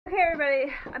Okay,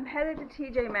 everybody, I'm headed to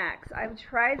TJ Maxx. I've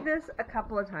tried this a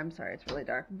couple of times. Sorry, it's really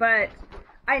dark. But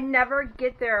I never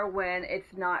get there when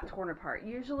it's not torn apart.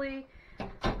 Usually,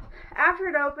 after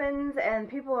it opens and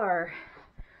people are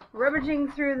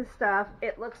rummaging through the stuff,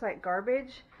 it looks like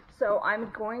garbage. So I'm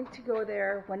going to go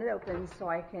there when it opens so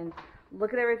I can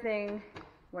look at everything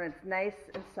when it's nice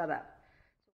and set up.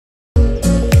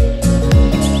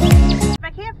 If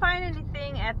I can't find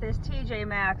anything at this TJ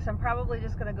Maxx, I'm probably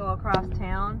just going to go across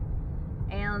town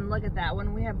and look at that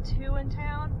one. We have two in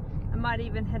town. I might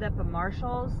even hit up a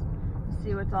Marshall's to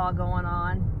see what's all going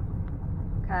on,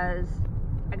 because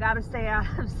I got to stay out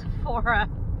of Sephora.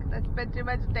 I spent too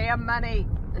much damn money.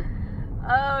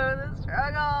 Oh, the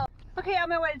struggle. Okay, on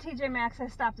my way to TJ Maxx, I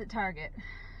stopped at Target.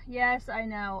 Yes, I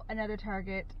know, another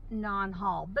Target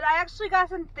non-haul. But I actually got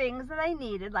some things that I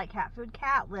needed, like cat food,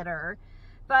 cat litter.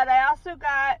 But I also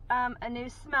got a new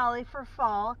smelly for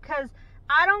fall, because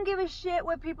I don't give a shit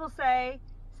what people say.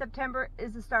 September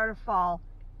is the start of fall,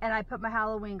 and I put my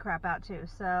Halloween crap out too,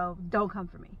 so don't come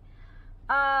for me.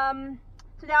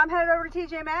 So now I'm headed over to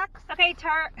TJ Maxx. Okay,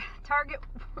 Target.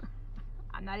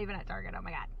 I'm not even at Target, oh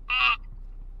my god.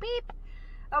 Beep.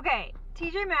 Okay,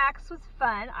 TJ Maxx was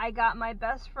fun. I got my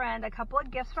best friend a couple of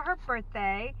gifts for her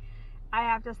birthday. I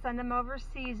have to send them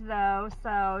overseas though,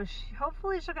 so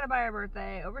hopefully she'll get it by her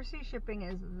birthday. Overseas shipping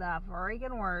is the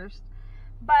freaking worst.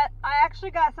 But I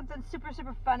actually got something super,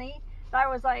 super funny that I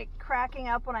was like cracking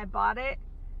up when I bought it.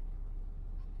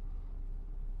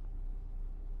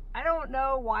 I don't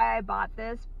know why I bought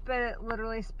this, but it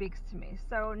literally speaks to me.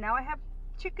 So now I have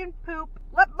chicken poop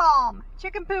lip balm.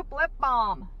 Chicken poop lip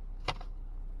balm.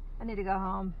 I need to go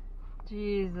home.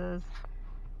 Jesus.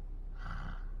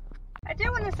 I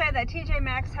do want to say that TJ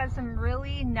Maxx has some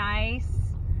really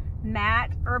nice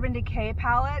matte Urban Decay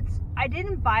palettes. I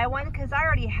didn't buy one because I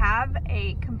already have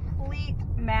a complete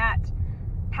matte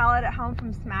palette at home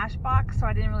from Smashbox, so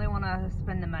I didn't really want to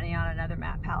spend the money on another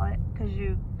matte palette because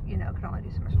you know, can only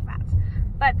do so much with mattes.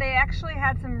 But they actually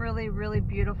had some really, really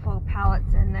beautiful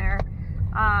palettes in there.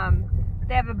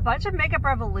 They have a bunch of Makeup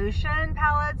Revolution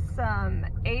palettes, some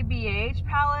ABH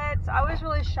palettes. I was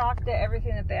really shocked at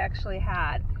everything that they actually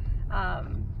had.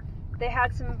 They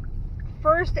had some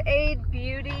First Aid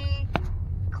Beauty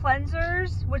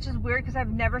cleansers, which is weird because I've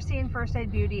never seen First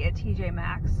Aid Beauty at TJ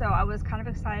Maxx, so I was kind of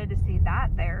excited to see that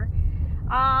there.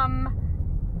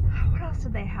 What else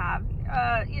did they have?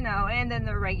 You know, and then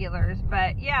the regulars.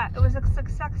 But yeah, it was a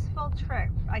successful trip.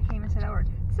 I can't even say that word.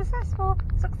 Successful.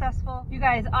 You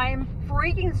guys, I am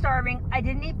freaking starving. I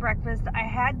didn't eat breakfast. I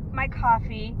had my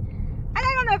coffee. And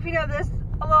I don't know if you know this,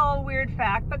 a little weird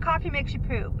fact, but coffee makes you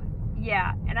poop.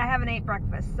 Yeah, and I haven't ate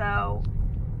breakfast, so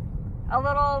a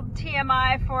little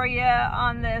TMI for you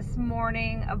on this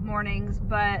morning of mornings.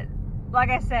 But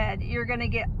like I said, you're gonna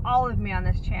get all of me on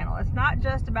this channel. It's not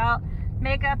just about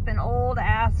makeup and old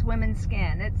ass women's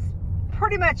skin. It's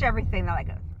pretty much everything that I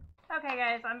go through. Okay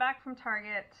guys, I'm back from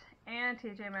Target and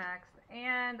TJ Maxx,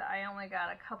 and I only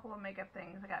got a couple of makeup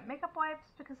things. I got makeup wipes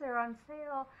because they were on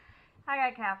sale. I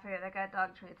got cat food, I got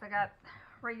dog treats, I got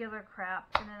regular crap,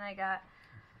 and then I got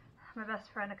my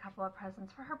best friend a couple of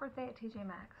presents for her birthday at TJ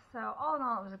Maxx. So all in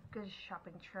all, it was a good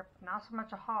shopping trip. Not so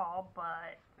much a haul,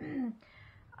 but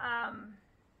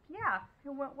yeah,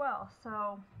 it went well.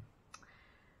 So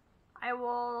I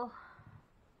will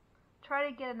try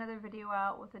to get another video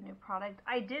out with a new product.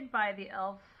 I did buy the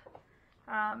e.l.f.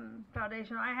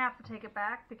 Foundation. I have to take it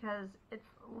back because it's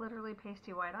literally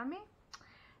pasty white on me.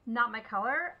 Not my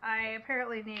color. I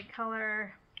apparently need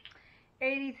color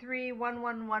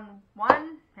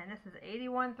 831111, and this is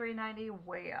 81390,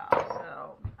 way off.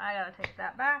 So I gotta take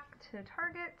that back to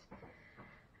Target.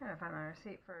 I gotta find my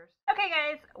receipt first. Okay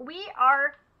guys, we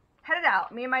are headed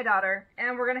out, me and my daughter,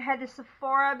 and we're gonna head to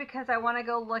Sephora because I want to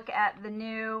go look at the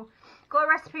new Glow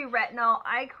Recipe Retinol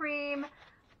Eye Cream.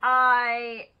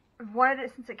 I wanted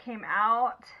it since it came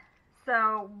out,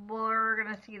 so we're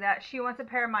gonna see that. She wants a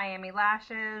pair of Miami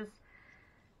lashes,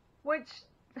 which,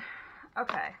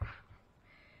 okay.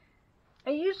 I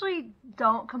usually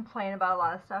don't complain about a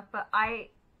lot of stuff, but I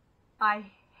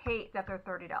hate that they're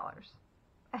 $30.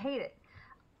 I hate it.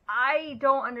 I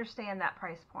don't understand that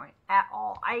price point at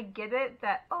all. I get it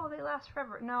that, oh, they last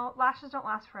forever. No, lashes don't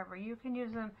last forever. You can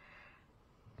use them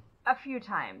a few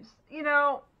times. You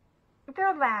know,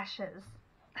 they're lashes.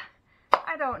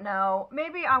 I don't know.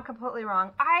 Maybe I'm completely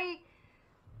wrong.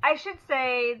 I should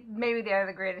say maybe they're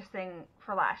the greatest thing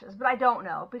for lashes, but I don't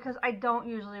know because I don't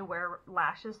usually wear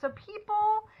lashes. So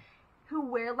people who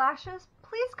wear lashes,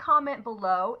 please comment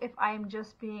below if I'm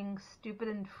just being stupid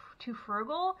and too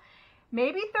frugal.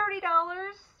 Maybe $30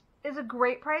 is a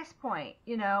great price point.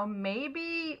 You know,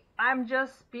 maybe I'm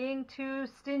just being too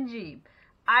stingy.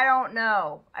 I don't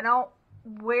know. I don't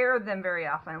wear them very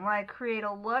often. When I create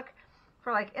a look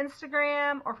for like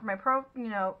Instagram or for my you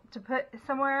know, to put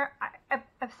somewhere, I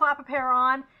slap a pair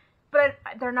on, but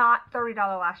they're not $30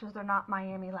 lashes. They're not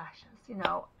Miami lashes. You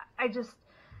know, I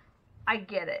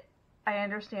get it. I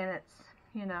understand it's,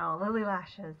 you know, Lily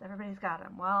lashes. Everybody's got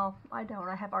them. Well, I don't.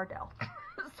 I have Ardell.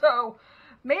 So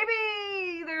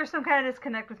maybe there's some kind of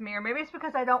disconnect with me, or maybe it's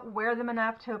because I don't wear them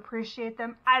enough to appreciate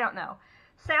them. I don't know.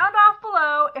 Sound off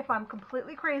below if I'm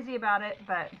completely crazy about it,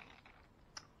 but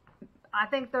I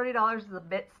think $30 is a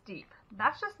bit steep.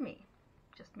 That's just me.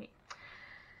 Just me.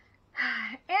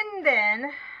 And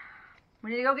then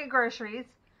we need to go get groceries.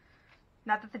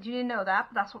 Not that you didn't know that,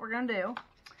 but that's what we're going to do.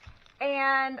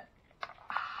 And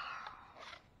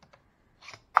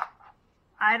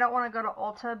I don't want to go to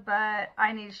Ulta, but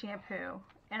I need shampoo.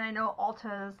 And I know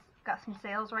Ulta's got some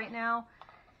sales right now.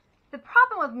 The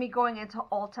problem with me going into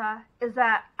Ulta is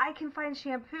that I can find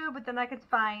shampoo, but then I can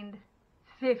find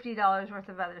 $50 worth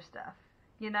of other stuff.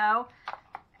 You know?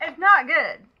 It's not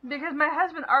good, because my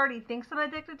husband already thinks I'm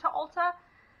addicted to Ulta,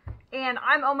 and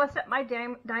I'm almost at my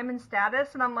diamond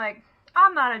status, and I'm like,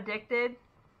 I'm not addicted.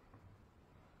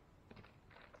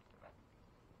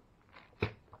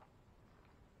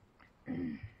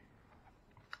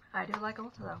 I do like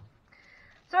Ulta though.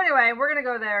 So anyway, we're going to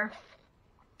go there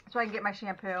so I can get my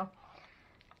shampoo.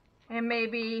 And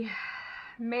maybe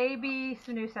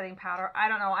some new setting powder. I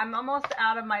don't know. I'm almost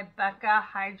out of my Becca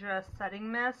Hydra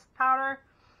Setting Mist powder.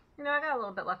 You know, I got a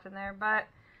little bit left in there. But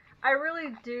I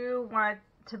really do want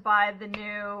to buy the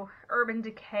new Urban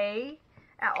Decay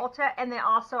at Ulta. And then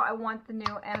also I want the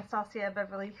new Anastasia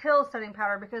Beverly Hills setting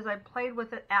powder because I played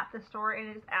with it at the store and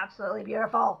it is absolutely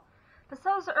beautiful. But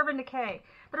so is the Urban Decay.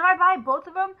 But if I buy both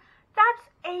of them, that's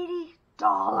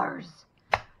 $80.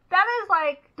 That is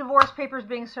like divorce papers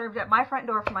being served at my front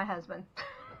door for my husband.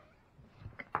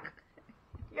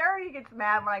 He already gets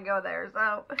mad when I go there.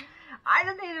 So I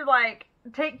just need to like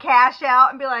take cash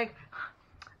out and be like,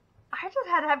 I just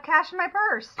had to have cash in my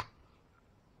purse.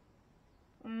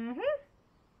 Nice.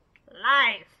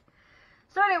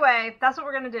 So anyway, that's what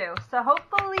we're going to do. So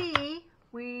hopefully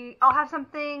I'll have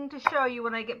something to show you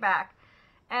when I get back.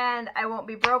 And I won't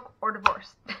be broke or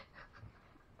divorced.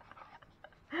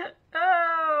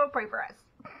 Oh, pray for us.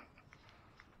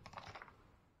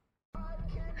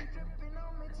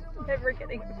 Never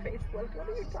getting a facelift. What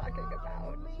are you talking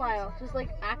about? Smile. Just like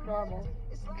act normal.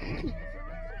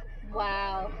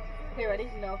 Wow. Okay, ready?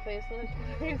 No facelift.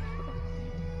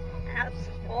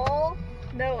 Asshole.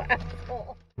 No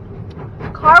asshole.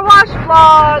 Car wash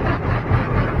vlog.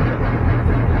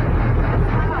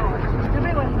 Wow.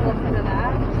 Nobody wants to listen to that.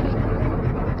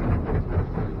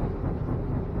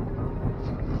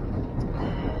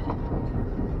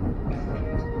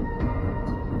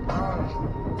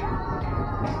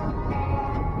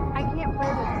 I can't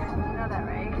play this. You know that,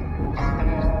 right?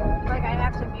 Like I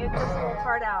have to mute this whole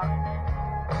part out.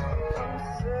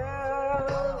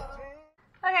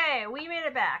 Okay, we made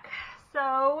it back.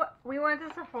 So we went to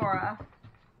Sephora.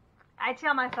 I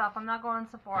tell myself I'm not going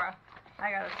to Sephora.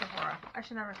 I got a Sephora. I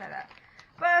should never say that.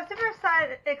 But I was super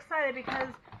excited because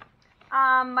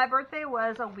my birthday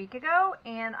was a week ago,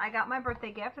 and I got my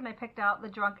birthday gift, and I picked out the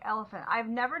Drunk Elephant. I've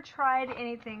never tried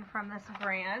anything from this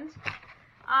brand.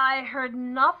 I heard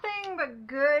nothing but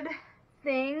good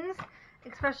things,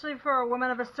 especially for a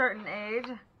woman of a certain age,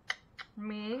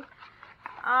 me.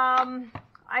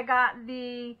 I got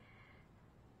the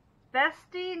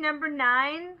Beste number 9,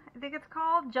 I think it's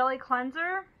called, Jelly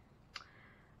Cleanser.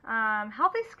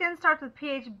 Healthy skin starts with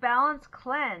pH Balance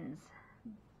Cleanse.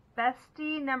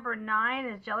 Beste number 9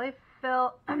 is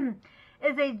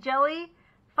is a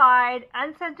jellified,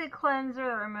 unscented cleanser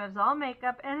that removes all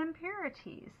makeup and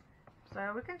impurities.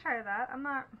 So we can try that. I'm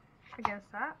not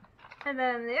against that. And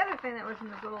then the other thing that was in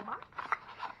this little box.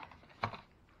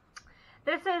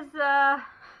 This is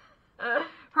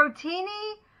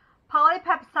Protini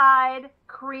Polypeptide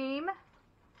Cream.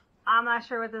 I'm not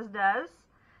sure what this does.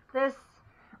 This,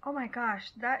 oh my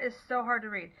gosh, that is so hard to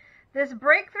read. This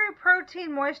breakthrough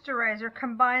protein moisturizer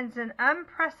combines an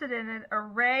unprecedented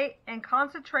array and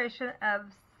concentration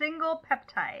of single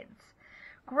peptides,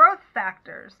 growth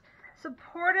factors,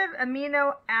 supportive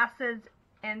amino acids,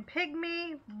 and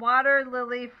pygmy water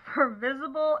lily for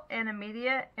visible and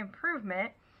immediate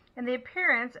improvement in the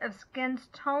appearance of skin's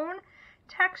tone,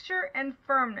 texture, and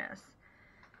firmness.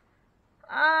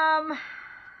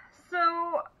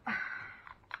 So,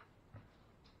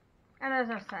 and there's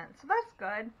no scent, so that's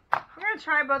good. We're going to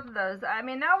try both of those. I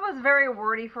mean, that was very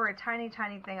wordy for a tiny,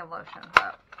 tiny thing of lotion,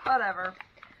 but whatever.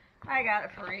 I got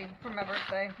it free for my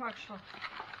birthday, actually.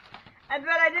 But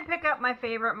I did pick up my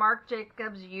favorite Marc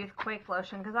Jacobs Youthquake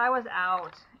lotion because I was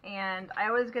out, and I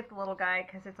always get the little guy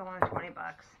because it's only 20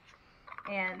 bucks.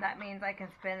 And that means I can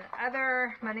spend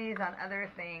other monies on other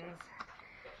things.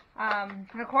 And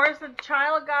of course, the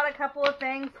child got a couple of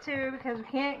things too because we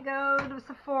can't go to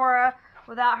Sephora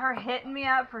without her hitting me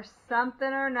up for something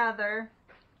or another.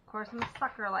 Of course, I'm a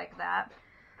sucker like that.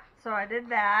 So I did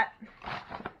that.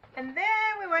 And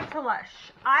then we went to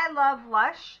Lush. I love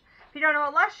Lush. If you don't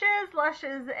know what Lush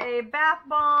is a bath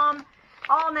bomb,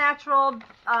 all natural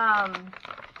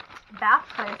bath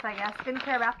place, I guess.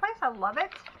 Skincare bath place. I love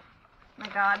it. Oh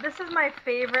my God, this is my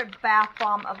favorite bath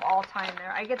bomb of all time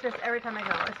there. I get this every time I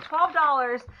go. It's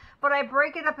 $12, but I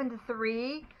break it up into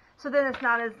 3, so then it's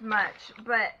not as much.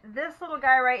 But this little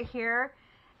guy right here,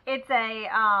 it's a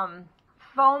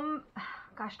foam,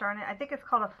 gosh darn it, I think it's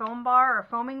called a foam bar or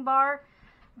foaming bar.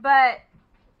 But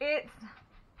it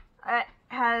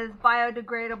has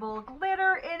biodegradable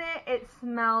glitter in it. It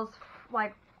smells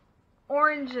like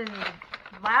orange and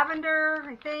lavender,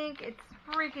 I think. It's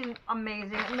freaking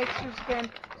amazing. It makes your skin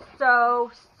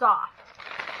so soft.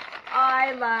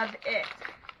 I love it.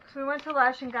 So we went to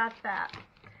Lush and got that.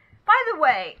 By the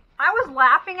way, I was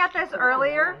laughing at this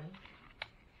earlier.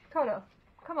 Toto,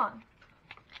 come on.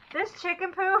 This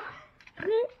chicken poop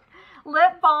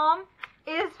lip balm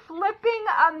is flipping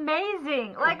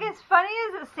amazing. Like, as funny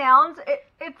as it sounds,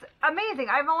 it's amazing.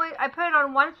 I put it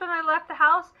on once when I left the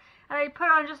house, and I put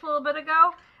it on just a little bit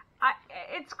ago.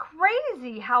 It's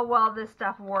crazy how well this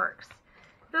stuff works.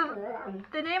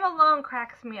 The name alone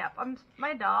cracks me up.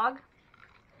 My dog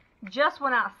just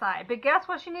went outside, but guess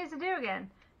what she needs to do again?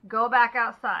 Go back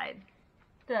outside.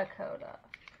 Dakota,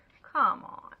 come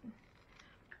on.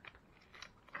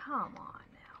 Come on.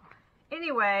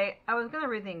 Anyway, I was going to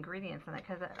read the ingredients in it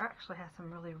because it actually has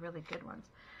some really, really good ones.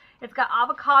 It's got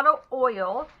avocado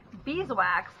oil,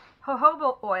 beeswax,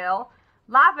 jojoba oil,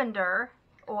 lavender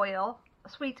oil,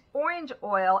 sweet orange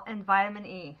oil, and vitamin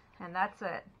E. And that's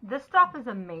it. This stuff is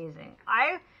amazing.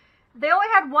 They only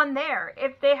had one there.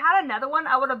 If they had another one,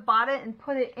 I would have bought it and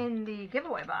put it in the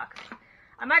giveaway box.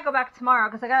 I might go back tomorrow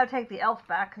because I got to take the e.l.f.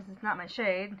 back because it's not my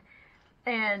shade.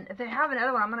 And if they have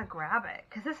another one, I'm going to grab it.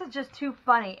 Because this is just too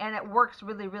funny. And it works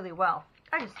really, really well.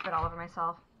 I just spit all over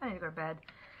myself. I need to go to bed.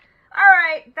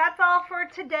 Alright, that's all for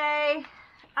today.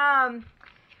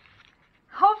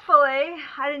 Hopefully,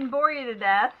 I didn't bore you to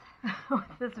death with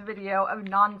this video of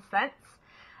nonsense.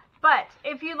 But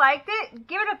if you liked it,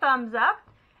 give it a thumbs up.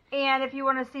 And if you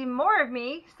want to see more of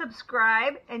me,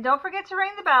 subscribe. And don't forget to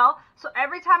ring the bell. So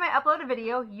every time I upload a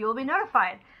video, you'll be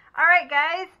notified. Alright,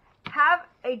 guys. Have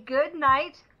a good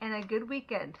night and a good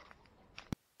weekend.